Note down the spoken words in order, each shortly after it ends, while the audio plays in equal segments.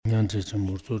난 제체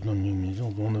모르도는 님이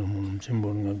정도는 뭐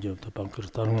침보는 게 없다 방크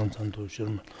다른 건 잔도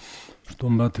싫으면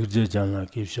돈바 들제잖아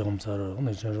기시험사를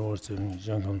오늘 저러 월세는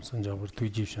장감 선자부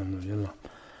뒤지셔는 일라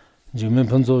지금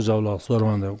번조자라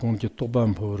소르만데 공기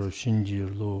똑반포로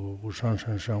신지로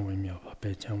우상산상微妙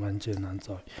北疆万劫难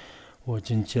遭我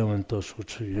今见闻得书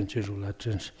持愿觉如来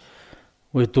真实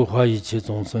为度化一切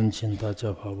众生请大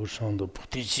家发无上的菩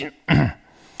提心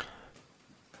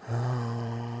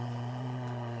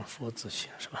佛子行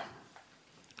是吧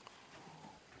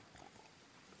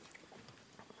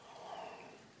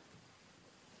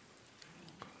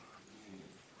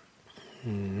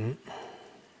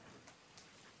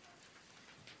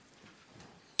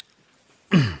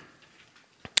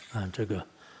这个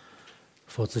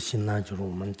佛子行呢就是我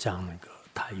们讲那个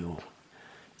它有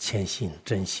前行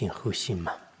真行后行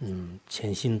嘛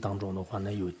前行当中的话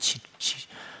呢有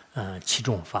七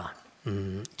种法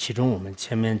其中我们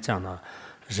前面讲了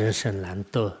人生难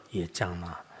得也讲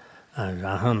了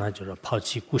然后呢就是抛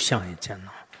弃故乡也讲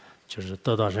了就是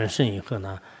得到人生以后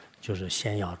呢就是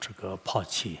先要这个抛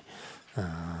弃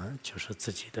就是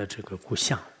自己的这个故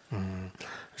乡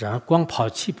然后光抛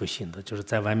弃不行的就是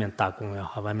在外面打工也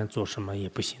好外面做什么也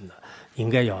不行的应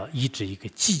该要依止一个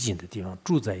寂静的地方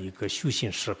住在一个修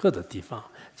行适合的地方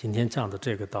今天讲的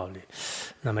这个道理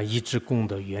那么依止功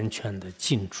德源泉的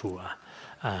进驻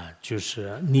就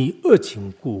是你恶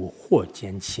情故祸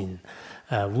减轻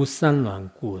无三乱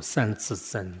故三自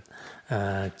增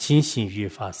精行于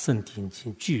法圣定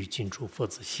境具进出佛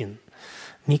子行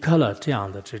你看了这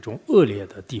样的这种恶劣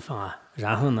的地方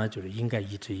然后呢就是应该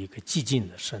依止一个寂静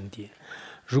的圣地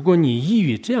如果你依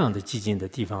于这样的寂静的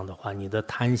地方的话你的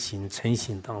贪心嗔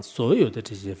心等所有的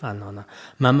这些烦恼呢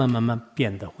慢慢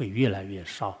变得会越来越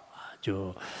少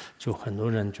就很多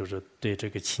人就是对这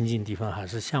个清净地方还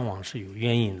是向往是有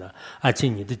原因的而且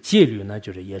你的戒律呢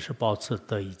就是也是保持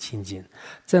得以清净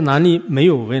在哪里没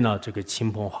有为了这个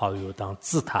亲朋好友当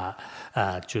自他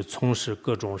就从事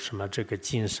各种什么这个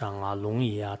经商农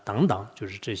业等等就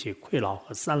是这些溃扰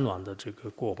和散乱的这个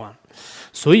过患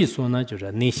所以说呢就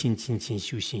是内心精进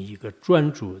修行一个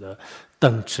专注的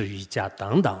等持瑜伽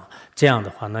等等这样的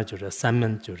话呢就是三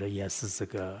门就是也是这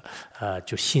个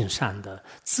就行善的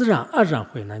自然而然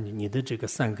会呢你的这个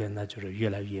善根呢就是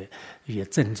越来越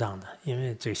增长的因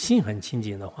为这个心很清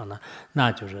净的话呢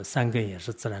那就是善根也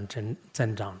是自然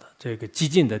增长的这个寂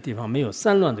静的地方没有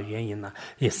散乱的原因呢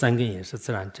也善根也是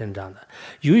自然增长的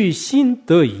由于心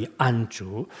得以安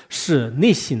住使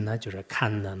内心呢就是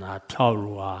看能跳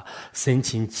入神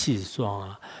清气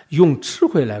爽用智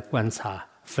慧来观察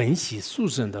分析速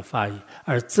证的法义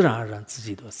而自然而然自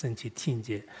己的身体听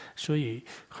见所以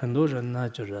很多人呢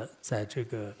就是在这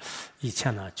个以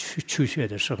前呢去学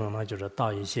的时候呢就是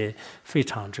到一些非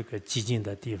常这个激进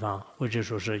的地方或者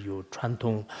说是有传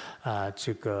统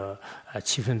这个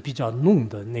气氛比较浓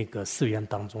的那个寺院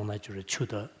当中呢就是求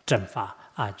得正法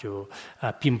就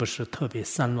并不是特别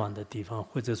散乱的地方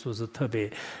或者说是特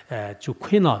别就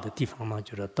亏恼的地方呢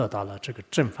就是得到了这个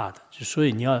正法的所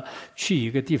以你要去一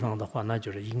个地方的话那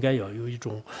就是应该要有一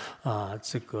种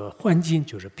这个环境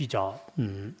就是比较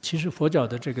其实佛教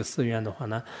的这个寺院的话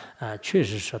呢确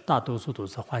实是大多数都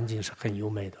是环境是很优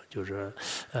美的就是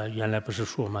原来不是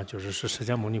说嘛就是释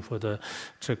迦牟尼佛的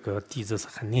这个弟子是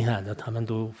很厉害的他们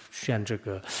都选这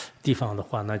个地方的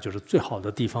话那就是最好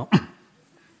的地方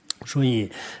所以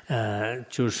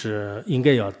就是应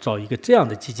该要找一个这样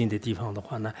的寂静的地方的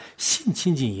话呢心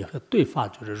清净以后对法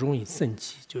就是容易升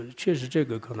起就是确实这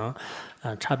个可能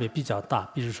差别比较大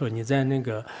比如说你在那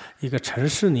个一个城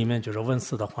市里面就是问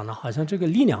世的话呢好像这个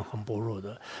力量很薄弱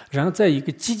的然后在一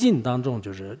个寂静当中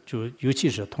就尤其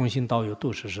是同行道友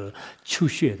都是求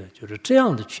学的就是这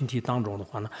样的群体当中的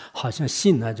话呢好像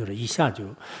心呢就是一下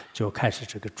就开始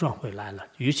这个转回来了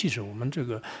尤其是我们这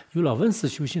个有了问世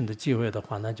修行的机会的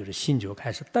话呢就是心就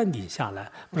开始淡定下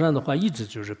来不然的话一直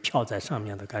就是飘在上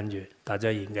面的感觉大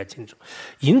家也应该清楚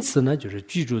因此呢就是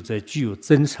居住在具有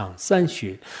增上三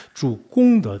学诸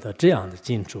功德的这样的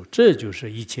境处这就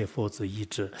是一切佛子依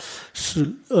止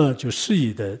就适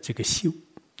宜的这个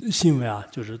行为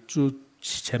就是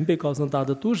前辈高僧大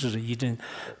德都是依正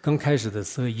刚开始的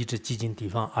时候依止寂静地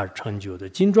方而成就的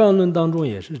经传论当中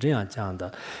也是这样讲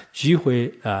的聚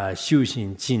会修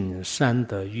行尽善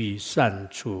德于善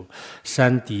处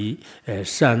善敌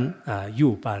善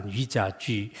右半瑜伽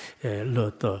具乐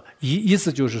德意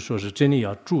思就是说是真的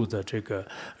要住的这个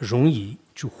容易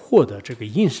就获得这个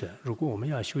应身如果我们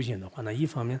要修行的话呢一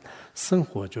方面生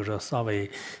活就是稍微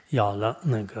要了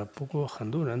那个不过很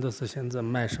多人都是现在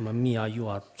卖什么米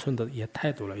油存的也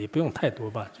太多了也不用太多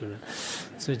吧就是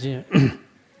最近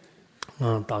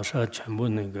导社全部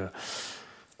那个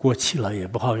过期了也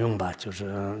不好用吧，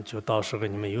就到时候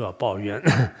你们又要抱怨。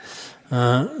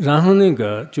然后那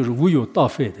个就是无有道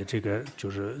废的这个就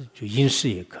因事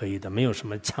也可以的，没有什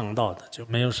么呛到的，就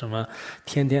没有什么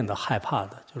天天的害怕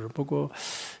的，不过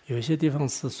有一些地方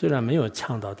是虽然没有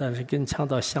呛到，但是跟呛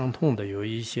到相同的有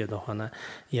一些的话呢，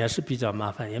也是比较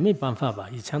麻烦，也没办法吧。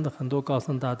以前的很多高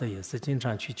僧大德也是经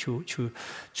常去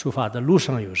求法的路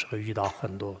上，有时候遇到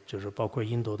很多，包括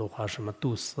印度的话，什么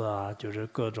杜斯啊，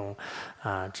各种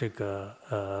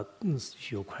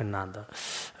有困难的。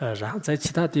然后在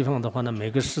其他地方的话呢，每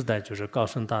个时代高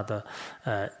僧大德，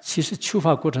其实求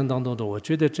法过程当中的，我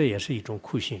觉得这也是一种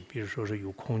苦行，比如说是有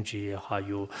恐惧也好，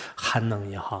有寒冷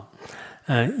也好。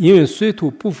因为水土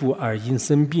不服而因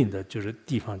生病的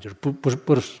地方，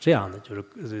不是这样的，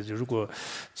如果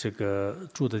这个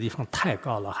住的地方太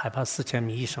高了，海拔4000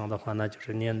米以上的话，那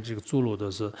连这个走路都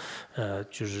是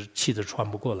气都喘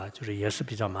不过来，也是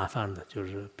比较麻烦的，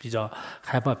比较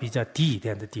海拔比较低一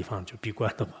点的地方，就闭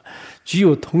关的话，具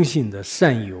有通行的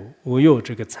善友，无有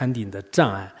这个禅定的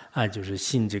障碍啊，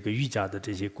信这个瑜伽的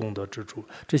这些功德之处，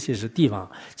这些是地方。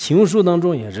请文书当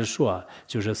中也是说啊，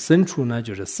僧处呢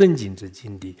僧境之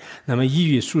境地，那么依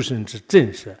于殊胜之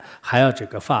正实，还要这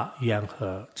个发愿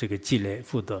和这个积累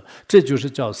福德，这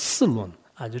叫四论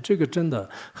啊。就这个真的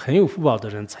很有福报的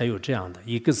人才有这样的，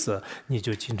一个是你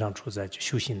就经常处在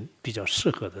修行比较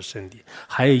适合的身体，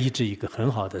还有一个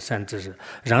很好的善知识，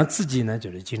然后自己呢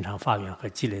经常发愿和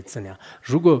积累资粮。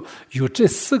如果有这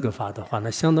4个法的话，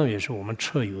那相当于是我们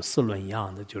车有4轮一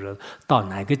样的，到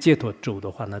哪个解脱走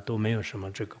的话呢，都没有什么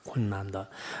这个困难的。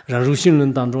然后入心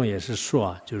论当中也是说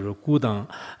啊，故当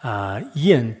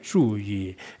厌住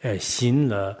于心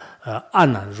了阿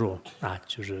难若啊，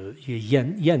一个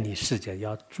厌离世界，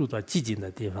要住到寂静的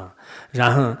地方，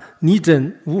然后逆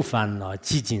真无烦恼，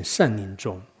寂静善宁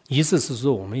中。意思是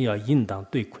说，我们要应当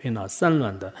对亏恼散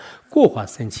乱的过化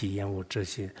生起厌恶之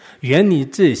心，远离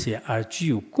这些而具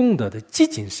有功德的寂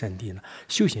静圣地呢，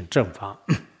修行正法。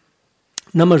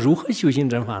那么如何修行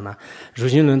正法呢？入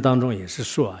心论当中也是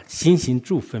说啊，心行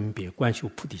住分别，观修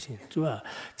菩提心。主要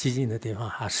寂静的地方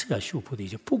还是要修菩提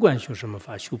心，不管修什么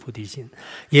法，修菩提心。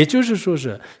也就是说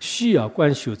是需要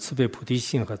观修慈悲菩提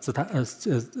心和自他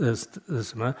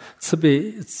什么慈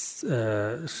悲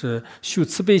是修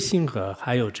慈悲心和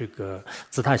还有这个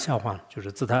自他相换，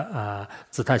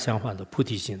自他相换的菩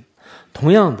提心。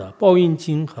同样的，《报应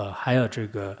经》和还有这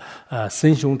个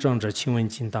僧雄正者亲闻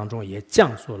经当中也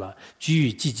讲述了，居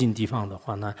于寂静地方的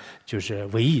话呢，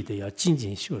唯一的要精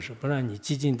进修持，不然你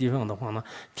寂静地方的话呢，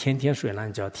天天睡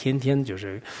懒觉，天天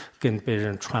跟别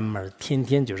人串门，天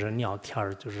天聊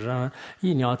天，让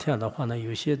一聊天的话呢，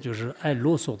有些爱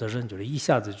啰嗦的人，一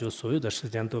下子所有的时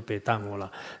间都被耽误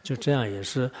了，就这样也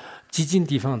是。寂静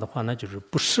地方的话呢，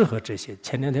不适合这些。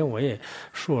前2天我也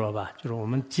说了吧，我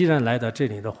们既然来到这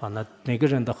里的话呢，每个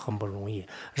人都很不容易，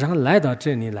然后来到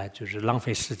这里来浪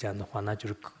费时间的话，那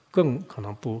更可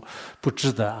能不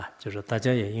值得啊。大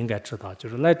家也应该知道，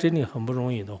来这里很不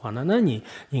容易的话呢，那你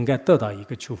应该得到一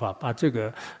个求法，把这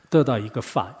个得到一个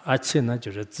法，而且呢，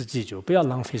自己不要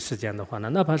浪费时间的话呢，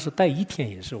哪怕是待1天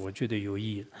也是我觉得有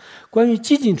意义的。关于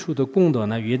寂静处的功德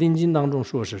呢，《约定经》当中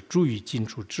说是住于静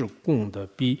处之功德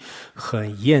比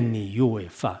很厌离有为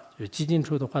法。寂静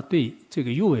处的话，对这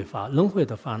个有为法、轮回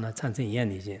的法呢，产生厌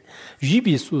离心；于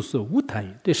彼俗是无贪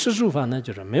欲，对世俗法呢，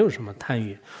没有什么贪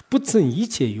欲，不憎一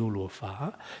切有漏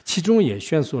法。其中也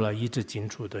宣说了一直静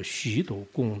处的许多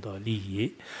功德利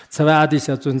益。此外，阿底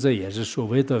峡尊者也是说，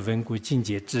未得稳固境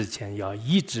界之前，要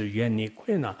一直远离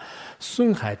困难、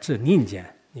损害之宁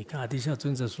见。你看阿底峡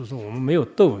尊者说我们没有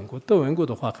得稳固，得稳固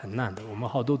的话很难的，我们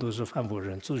好多都是凡夫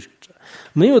人、初学者，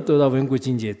没有得到稳固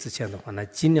境界之前的话，那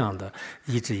尽量的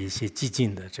抑制一些寂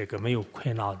静的这个没有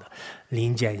困扰的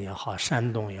林间也好、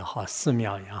山洞也好、寺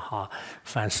庙也好，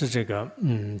凡是这个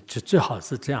就最好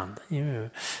是这样的，因为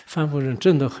凡夫人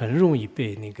真的很容易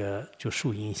被那个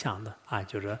受影响的啊。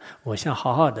我想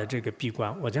好好的这个闭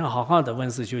关，我想好好的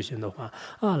闻思修行的话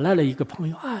啊，来了一个朋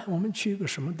友，我们去一个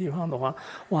什么地方的话，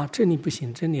哇，这里不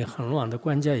行，这里很乱的，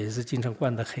官家也是经常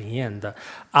管得很严的，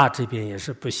这边也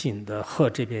是不行的，河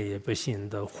这边也不行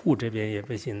的，湖这边也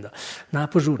不行的，那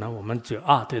不如呢，我们就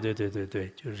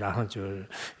对，然后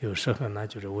有时候呢，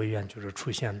违愿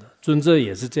出现的。尊者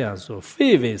也是这样说：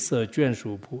非为色眷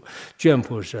属仆，眷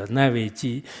仆是乃为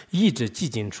寂意志寂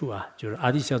静处啊。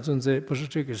阿底峡尊者不是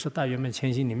这个是大圆满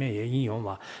前行里面也引用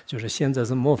嘛，现在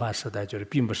是末法时代，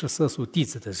并不是色俗弟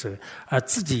子的事，而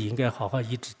自己应该好好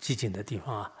抑制寂静的地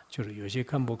方啊。就是有些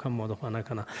看破的话呢，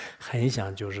可能很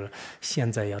想就是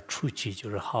现在要出去，就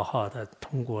是好好的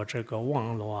通过这个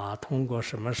网络啊，通过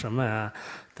什么什么啊，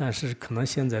但是可能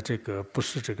现在这个不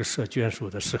是这个设眷属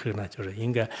的时候呢，就是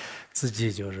应该自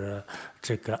己就是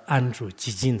这个安住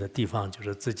寂静的地方，就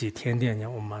是自己天天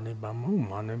讲嘛那吧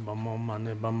嘛那吧嘛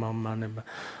那吧嘛那吧。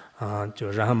就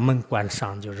让门关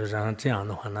上，就是让这样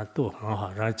的话呢都很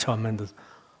好，然后敲门都，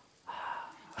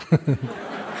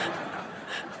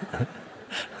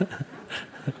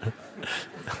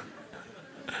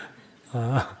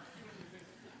啊，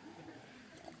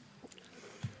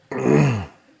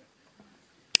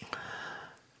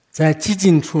在寂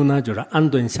静处呢，就是安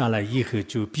顿下来以后，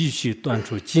就必须断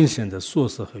除精神的缩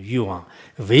摄和欲望，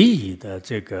唯一的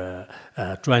这个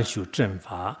专修正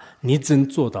法。你真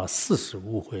做到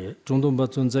45回，中东巴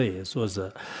尊者也说是，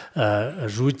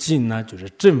如今呢，就是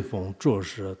正风做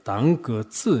事，当各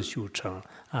自修成。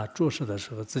做事的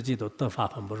时候自己都得法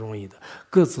很不容易的，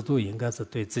各自都应该是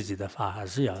对自己的法还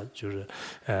是要就是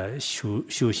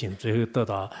修行，最后得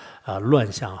到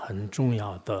乱象很重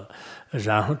要的。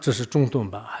然后这是中顿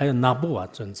吧，还有那波瓦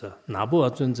尊者，那波瓦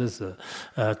尊者是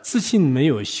自信没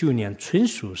有修炼纯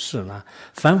属是呢，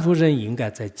凡夫人应该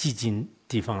在寂静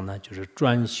地方呢，就是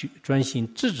专心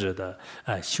致志的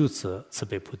修持慈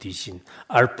悲菩提心，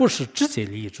而不是直接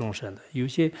利益众生的。有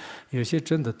些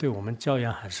真的对我们教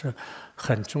养还是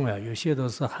很重要，有些都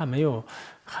是还没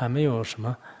有什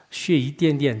么学一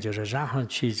点点，就是然后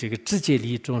去这个直接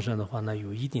利益众生的话呢，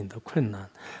有一定的困难。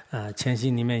前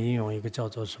心里面引用一个叫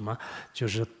做什么，就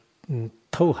是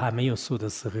头还没有梳的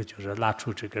时候，就是拉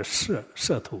出这个舌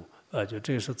头。就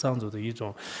这个是藏族的一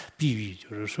种比喻，就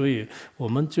是所以我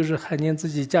们就是还连自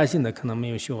己家信的可能没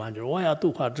有修完，就是我要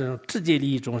度化这种直接利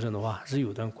益众生的话，还是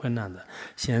有点困难的。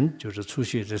先就是初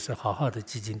学，这是好好的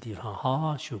寂静地方，好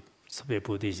好修慈悲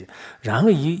菩提心，然后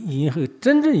以后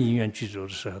真正因缘具足的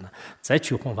时候呢，再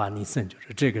去弘法利生，就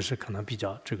是这个是可能比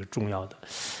较这个重要的。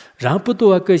然后不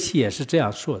多格西也是这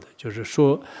样说的，就是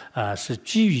说是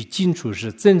居于静处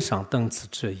是增上等次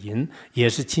之因，也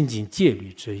是清净戒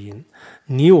律之因。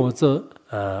你我则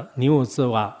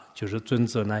哇，就是尊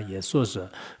者呢也说是，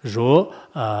若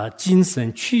精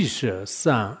神取舍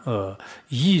善恶，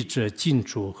依着静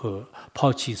处和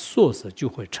抛弃所色，就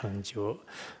会成就。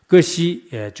格西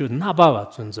就那巴瓦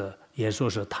尊者也说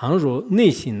是，倘若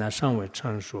内心呢尚未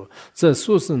成熟，这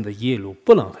所生的业路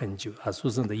不能很久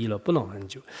所生的业路不能很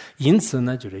久。因此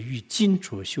呢，就是于静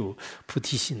处修菩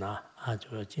提心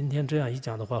就是今天这样一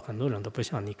讲的话，很多人都不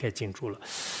想你该静处了。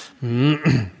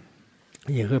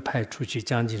以后派出去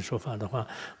讲经说法的话，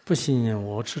不行，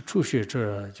我是初学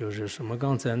者，就是什么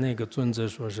刚才那个尊者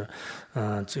说是，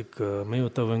这个没有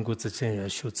得闻过之前要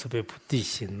修慈悲菩提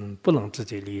心，不能直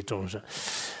接利益众生。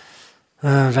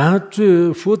然后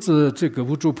这佛子这个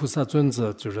无著菩萨尊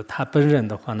者，就是他本人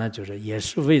的话呢，就是也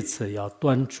是为此要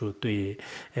断除对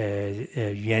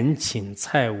缘情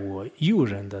财物诱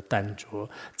人的贪着，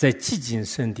在寂静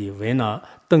圣地为那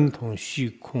等同虚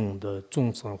空的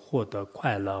众生获得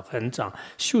快乐恒长，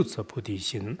修持菩提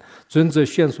心。尊者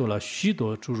宣说了许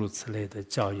多诸如此类的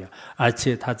教义，而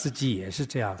且他自己也是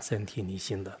这样身体力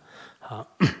行的。好。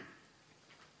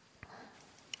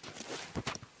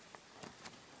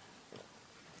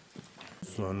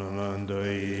索能得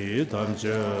以当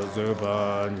觉则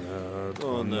巴尼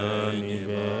多能尼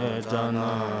别扎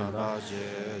那达杰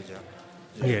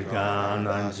迦也甘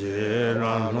南杰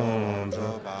让龙者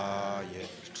巴耶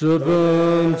这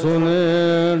本从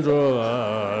内着